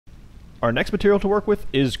Our next material to work with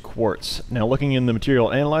is quartz. Now looking in the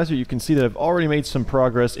material analyzer, you can see that I've already made some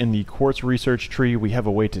progress in the quartz research tree. We have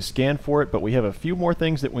a way to scan for it, but we have a few more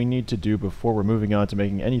things that we need to do before we're moving on to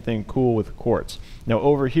making anything cool with quartz. Now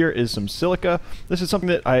over here is some silica. This is something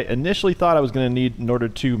that I initially thought I was going to need in order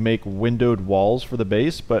to make windowed walls for the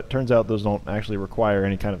base, but turns out those don't actually require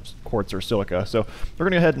any kind of quartz or silica. So we're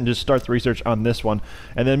going to go ahead and just start the research on this one,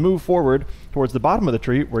 and then move forward towards the bottom of the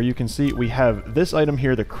tree where you can see we have this item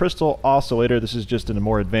here, the crystal oscillator. This is just in a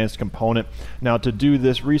more advanced component. Now to do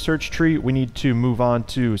this research tree, we need to move on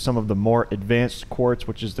to some of the more advanced quartz,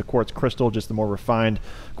 which is the quartz crystal, just the more refined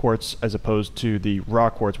quartz as opposed to the raw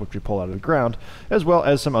quartz which we pull out of the ground, as well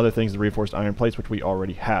as some other things, the reinforced iron plates, which we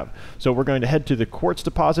already have. So we're going to head to the quartz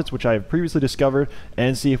deposits, which I have previously discovered,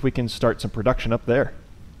 and see if we can start some production up there.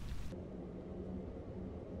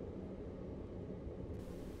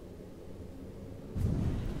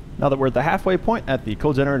 Now that we're at the halfway point at the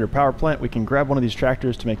coal generator power plant, we can grab one of these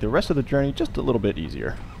tractors to make the rest of the journey just a little bit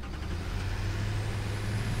easier.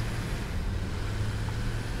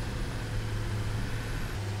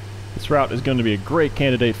 This route is going to be a great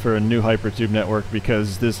candidate for a new hypertube network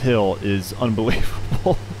because this hill is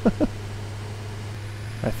unbelievable.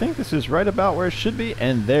 I think this is right about where it should be,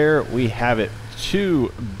 and there we have it.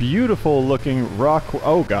 Two beautiful looking rock.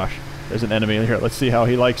 Oh gosh, there's an enemy in here. Let's see how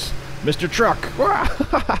he likes Mr. Truck.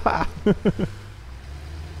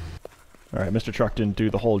 Alright, Mr. Truck didn't do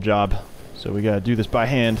the whole job, so we gotta do this by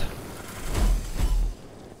hand.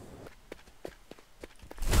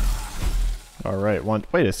 Alright,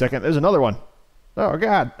 wait a second, there's another one. Oh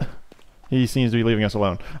god. He seems to be leaving us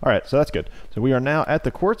alone. Alright, so that's good. So we are now at the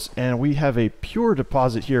quartz, and we have a pure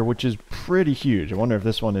deposit here, which is pretty huge. I wonder if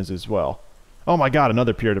this one is as well. Oh my god,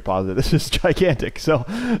 another pure deposit. This is gigantic. So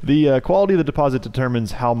the quality of the deposit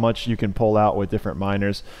determines how much you can pull out with different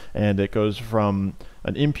miners, and it goes from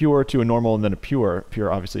an impure to a normal and then a pure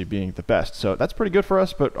obviously being the best. So that's pretty good for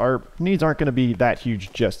us, but our needs aren't going to be that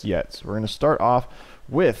huge just yet. So we're going to start off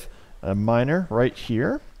with a miner right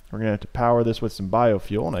here. We're going to have to power this with some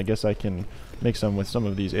biofuel, and I guess I can make some with some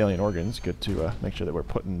of these alien organs. Good to make sure that we're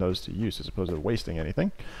putting those to use as opposed to wasting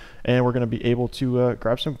anything. And we're going to be able to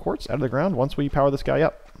grab some quartz out of the ground once we power this guy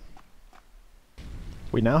up.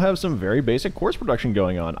 We now have some very basic quartz production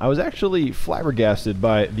going on. I was actually flabbergasted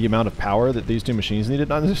by the amount of power that these two machines needed.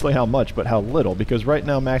 Not necessarily how much, but how little, because right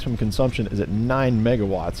now maximum consumption is at 9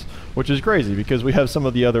 megawatts, which is crazy because we have some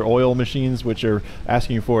of the other oil machines which are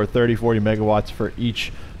asking for 30, 40 megawatts for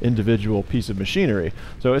each individual piece of machinery.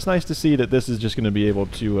 So it's nice to see that this is just going to be able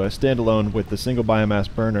to stand alone with the single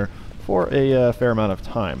biomass burner for a fair amount of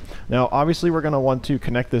time. Now obviously we're going to want to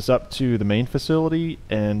connect this up to the main facility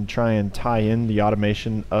and try and tie in the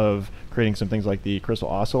automation of creating some things like the crystal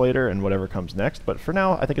oscillator and whatever comes next, but for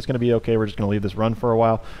now I think it's going to be okay. We're just going to leave this run for a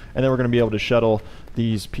while, and then we're going to be able to shuttle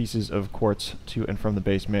these pieces of quartz to and from the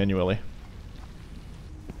base manually.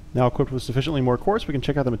 Now equipped with sufficiently more quartz, we can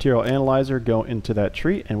check out the material analyzer, go into that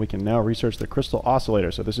tree, and we can now research the crystal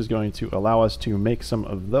oscillator. So this is going to allow us to make some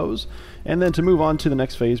of those, and then to move on to the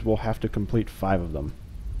next phase, we'll have to complete 5 of them.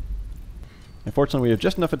 Unfortunately, we have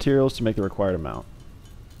just enough materials to make the required amount.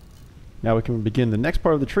 Now we can begin the next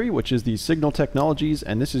part of the tree, which is the signal technologies,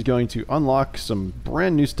 and this is going to unlock some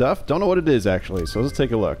brand new stuff. Don't know what it is actually, so let's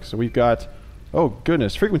take a look. So we've got, oh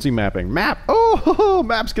goodness, frequency mapping. Map! Oh,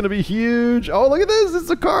 map's gonna be huge! Oh, look at this! It's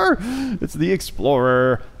a car! It's the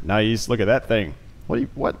Explorer. Nice, look at that thing.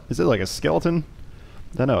 What? Is it like a skeleton?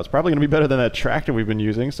 I don't know, it's probably gonna be better than that tractor we've been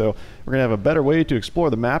using, so we're gonna have a better way to explore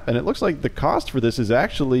the map, and it looks like the cost for this is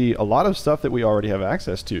actually a lot of stuff that we already have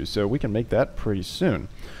access to, so we can make that pretty soon.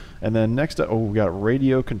 And then next up, oh, we got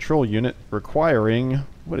radio control unit requiring,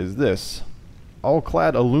 what is this?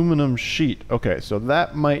 All-clad aluminum sheet. Okay, so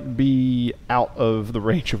that might be out of the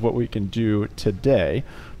range of what we can do today,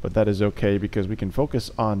 but that is okay because we can focus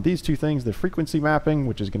on these two things, the frequency mapping,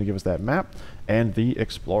 which is going to give us that map, and the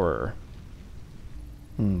Explorer.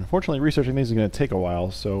 Unfortunately, researching these is going to take a while,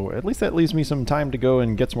 so at least that leaves me some time to go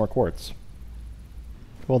and get some more quartz.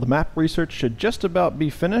 Well, the map research should just about be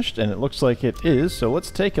finished, and it looks like it is, so let's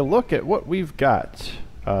take a look at what we've got.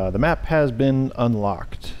 The map has been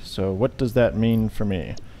unlocked. So what does that mean for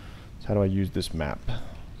me? So how do I use this map?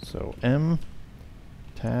 So M,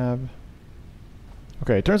 tab.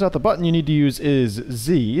 Okay, it turns out the button you need to use is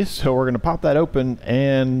Z, so we're going to pop that open,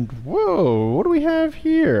 and whoa, what do we have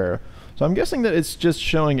here? So I'm guessing that it's just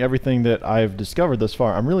showing everything that I've discovered thus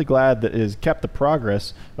far. I'm really glad that it has kept the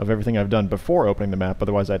progress of everything I've done before opening the map,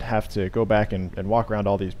 otherwise I'd have to go back and walk around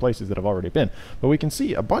all these places that I've already been. But we can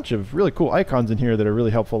see a bunch of really cool icons in here that are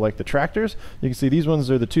really helpful, like the tractors. You can see these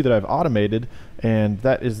ones are the two that I've automated, and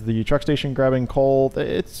that is the truck station grabbing coal.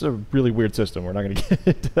 It's a really weird system. We're not going to get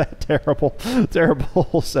into that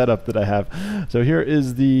terrible setup that I have. So here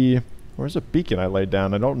is the... Where's a beacon I laid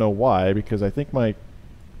down? I don't know why, because I think my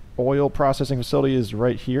oil processing facility is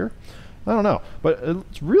right here. I don't know, but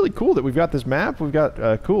it's really cool that we've got this map. We've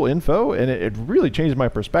got cool info, and it really changed my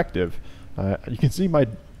perspective. You can see my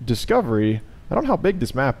discovery. I don't know how big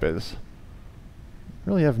this map is. I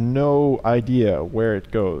really have no idea where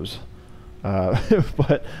it goes.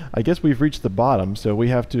 But I guess we've reached the bottom, so we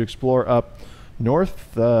have to explore up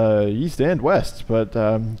north, east, and west. But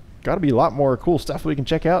got to be a lot more cool stuff we can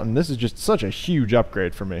check out, and this is just such a huge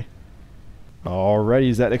upgrade for me. Alrighty,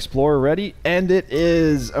 is that Explorer ready? And it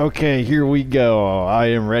is! Okay, here we go. I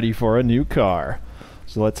am ready for a new car.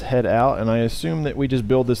 So let's head out, and I assume that we just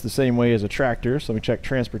build this the same way as a tractor. So let me check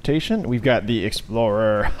transportation. We've got the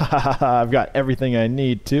Explorer. I've got everything I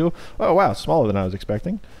need to. Oh wow, smaller than I was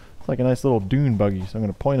expecting. It's like a nice little dune buggy, so I'm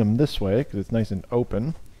going to point them this way because it's nice and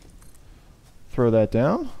open. Throw that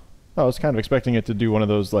down. Oh, I was kind of expecting it to do one of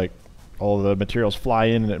those, like, all the materials fly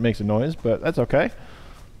in and it makes a noise, but that's okay.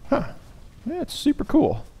 Huh. Yeah, it's super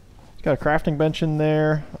cool. It's got a crafting bench in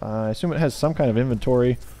there. I assume it has some kind of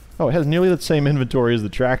inventory. Oh, it has nearly the same inventory as the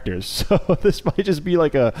tractors, so this might just be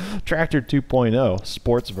like a Tractor 2.0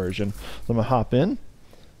 sports version. So I'm going to hop in,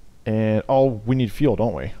 and oh, we need fuel,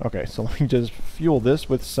 don't we? Okay, so let me just fuel this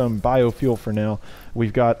with some biofuel for now.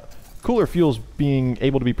 We've got cooler fuels being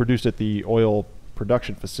able to be produced at the oil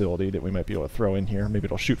production facility that we might be able to throw in here. Maybe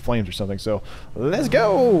it'll shoot flames or something, so let's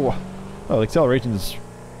go! Oh, the acceleration is...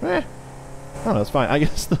 I don't know, it's fine. I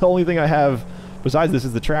guess the only thing I have besides this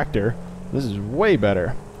is the tractor. This is way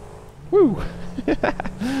better. Woo!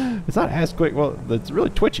 It's not as quick. Well, it's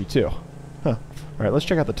really twitchy too. Huh. Alright, let's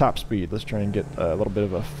check out the top speed. Let's try and get a little bit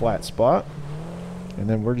of a flat spot. And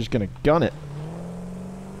then we're just going to gun it.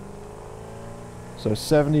 So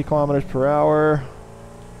 70 kilometers per hour.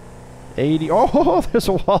 80. Oh, there's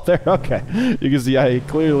a wall there. Okay. You can see I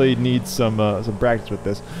clearly need some practice with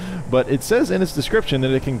this. But it says in its description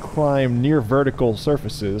that it can climb near vertical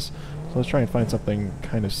surfaces. So let's try and find something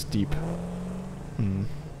kind of steep. I'll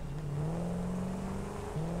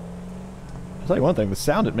tell you one thing, the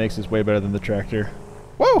sound it makes is way better than the tractor.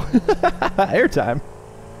 Whoa! Airtime!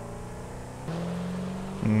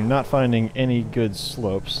 Not finding any good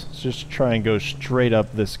slopes. Let's just try and go straight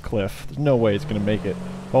up this cliff. There's no way it's going to make it.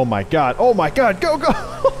 Oh my god! Oh my god! Go, go!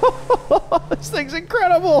 This thing's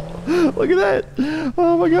incredible! Look at that!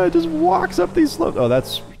 Oh my god, it just walks up these slopes. Oh,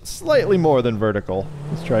 that's slightly more than vertical.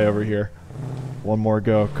 Let's try over here. One more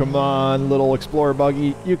go. Come on, little Explorer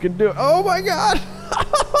buggy. You can do it. Oh my god!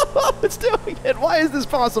 It's doing it! Why is this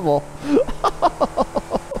possible?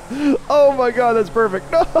 Oh my god, that's perfect.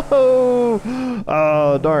 No!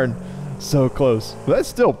 Oh, darn. So close. But that's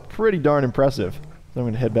still pretty darn impressive. So I'm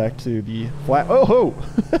going to head back to the flat. Oh ho!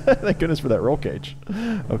 Thank goodness for that roll cage.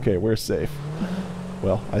 Okay, we're safe.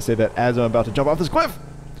 Well, I say that as I'm about to jump off this cliff.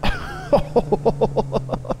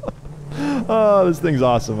 Oh, this thing's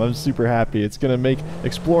awesome. I'm super happy. It's going to make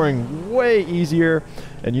exploring way easier.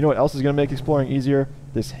 And you know what else is going to make exploring easier?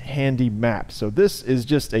 This handy map. So this is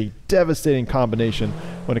just a devastating combination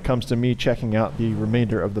when it comes to me checking out the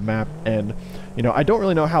remainder of the map. And, you know, I don't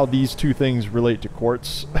really know how these two things relate to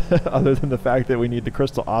Quartz, other than the fact that we need the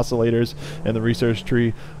crystal oscillators and the research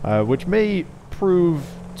tree, which may prove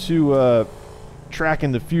to track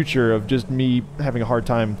in the future of just me having a hard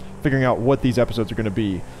time figuring out what these episodes are going to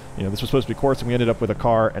be. You know, this was supposed to be Quartz, and we ended up with a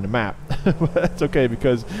car and a map. But that's okay,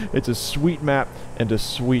 because it's a sweet map and a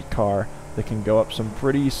sweet car that can go up some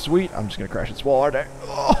pretty sweet... I'm just going to crash its wall, aren't I?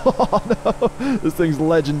 Oh, no! This thing's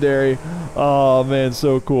legendary. Oh, man,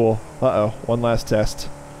 so cool. Uh-oh, one last test.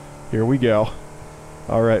 Here we go.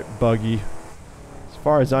 Alright, buggy. As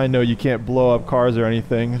far as I know, you can't blow up cars or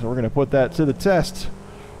anything, so we're going to put that to the test.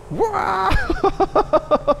 Wow!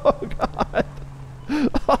 Oh, God!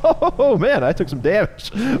 Oh man, I took some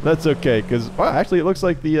damage. That's okay, because well, actually it looks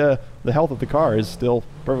like the health of the car is still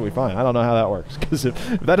perfectly fine. I don't know how that works, because if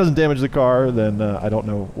that doesn't damage the car, then I don't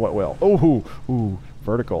know what will. Oh, ooh,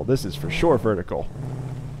 vertical. This is for sure vertical.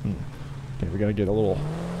 Okay, we gotta get a little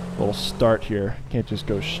start here. Can't just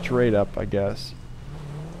go straight up, I guess.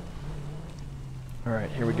 All right,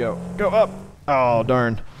 here we go. Go up. Oh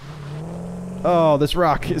darn. Oh, this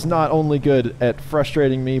rock is not only good at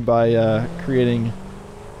frustrating me by creating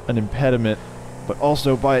an impediment, but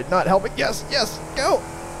also by not helping. Yes, yes, go!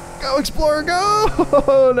 Go, Explorer, go!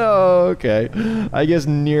 Oh, no, okay. I guess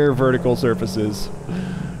near vertical surfaces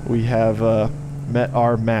we have met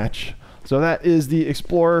our match. So that is the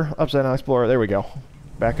Explorer, Upside Down Explorer. There we go.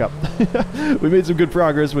 Back up. We made some good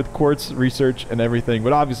progress with quartz research and everything,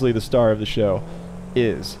 but obviously the star of the show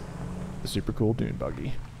is the super cool dune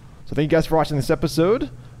buggy. So thank you guys for watching this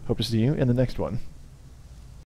episode. Hope to see you in the next one.